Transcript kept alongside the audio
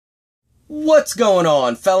What's going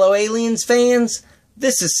on, fellow Aliens fans?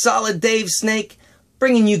 This is Solid Dave Snake,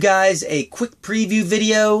 bringing you guys a quick preview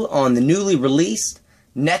video on the newly released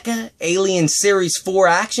Neca Alien Series 4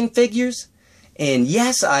 action figures. And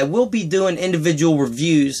yes, I will be doing individual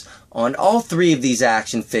reviews on all three of these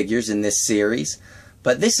action figures in this series,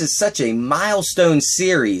 but this is such a milestone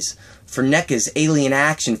series for Neca's Alien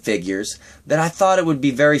action figures that I thought it would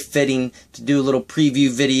be very fitting to do a little preview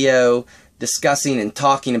video discussing and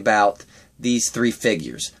talking about these three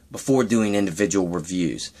figures before doing individual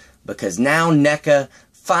reviews, because now Neca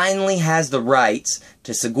finally has the rights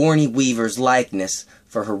to Sigourney Weaver's likeness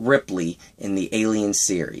for her Ripley in the Alien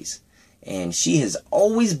series, and she has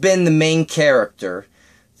always been the main character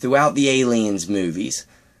throughout the Aliens movies,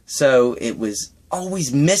 so it was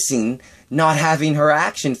always missing not having her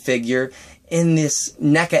action figure in this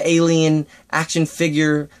Neca Alien action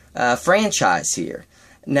figure franchise here.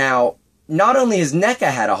 Now, not only has Neca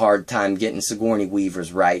had a hard time getting Sigourney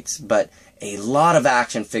Weaver's rights, but a lot of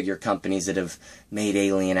action figure companies that have made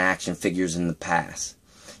Alien action figures in the past.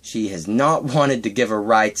 She has not wanted to give her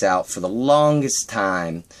rights out for the longest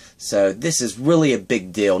time, so this is really a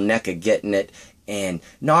big deal, Neca getting it. And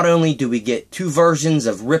not only do we get two versions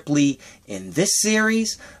of Ripley in this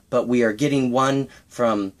series, but we are getting one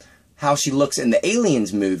from how she looks in the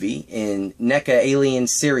Aliens movie in Neca Alien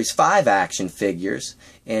Series 5 action figures.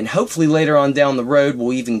 And hopefully later on down the road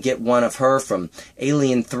we'll even get one of her from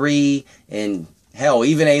Alien 3 and hell,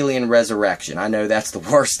 even Alien Resurrection. I know that's the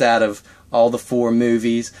worst out of all the four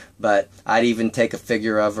movies, but I'd even take a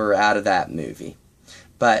figure of her out of that movie.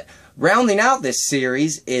 But rounding out this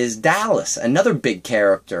series is Dallas, another big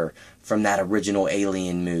character from that original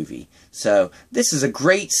Alien movie. So this is a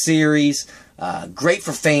great series, great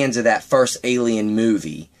for fans of that first Alien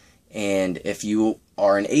movie. And if you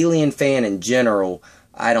are an Alien fan in general,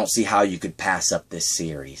 I don't see how you could pass up this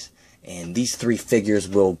series. And these three figures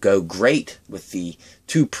will go great with the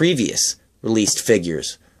two previous released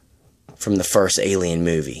figures from the first Alien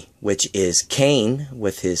movie, which is Kane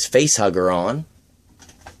with his facehugger on,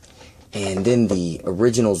 and then the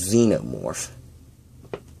original Xenomorph,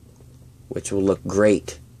 which will look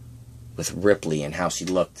great with Ripley and how she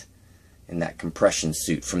looked in that compression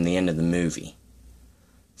suit from the end of the movie.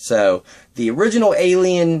 So the original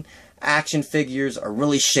Alien action figures are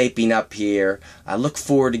really shaping up here. I look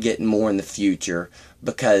forward to getting more in the future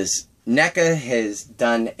because Neca has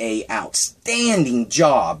done an outstanding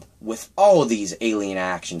job with all of these Alien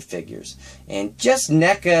action figures. And just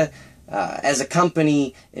Neca as a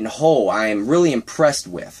company in whole, I am really impressed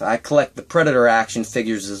with. I collect the Predator action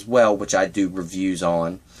figures as well, which I do reviews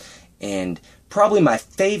on. And probably my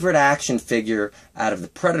favorite action figure out of the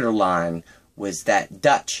Predator line was that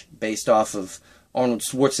Dutch, based off of Arnold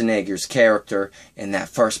Schwarzenegger's character in that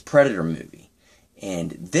first Predator movie.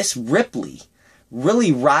 And this Ripley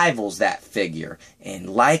really rivals that figure in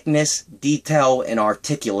likeness, detail, and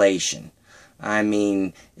articulation. I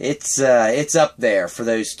mean, it's up there for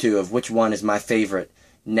those two of which one is my favorite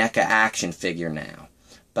Neca action figure now.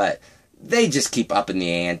 But they just keep upping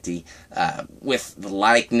the ante with the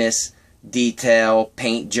likeness, detail,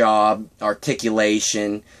 paint job,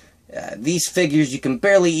 articulation. These figures, you can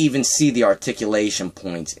barely even see the articulation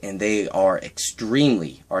points, and they are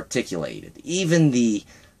extremely articulated. Even the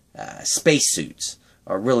spacesuits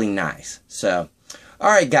are really nice. So,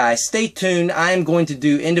 alright guys, stay tuned. I am going to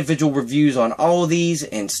do individual reviews on all of these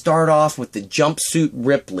and start off with the Jumpsuit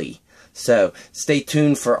Ripley. So, stay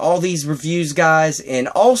tuned for all these reviews, guys. And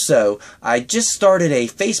also, I just started a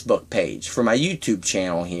Facebook page for my YouTube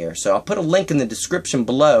channel here. So, I'll put a link in the description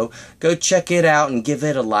below. Go check it out and give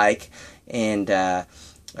it a like. And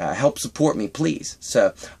help support me, please.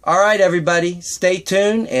 So, alright everybody, stay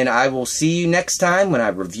tuned. And I will see you next time when I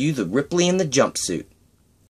review the Ripley in the jumpsuit.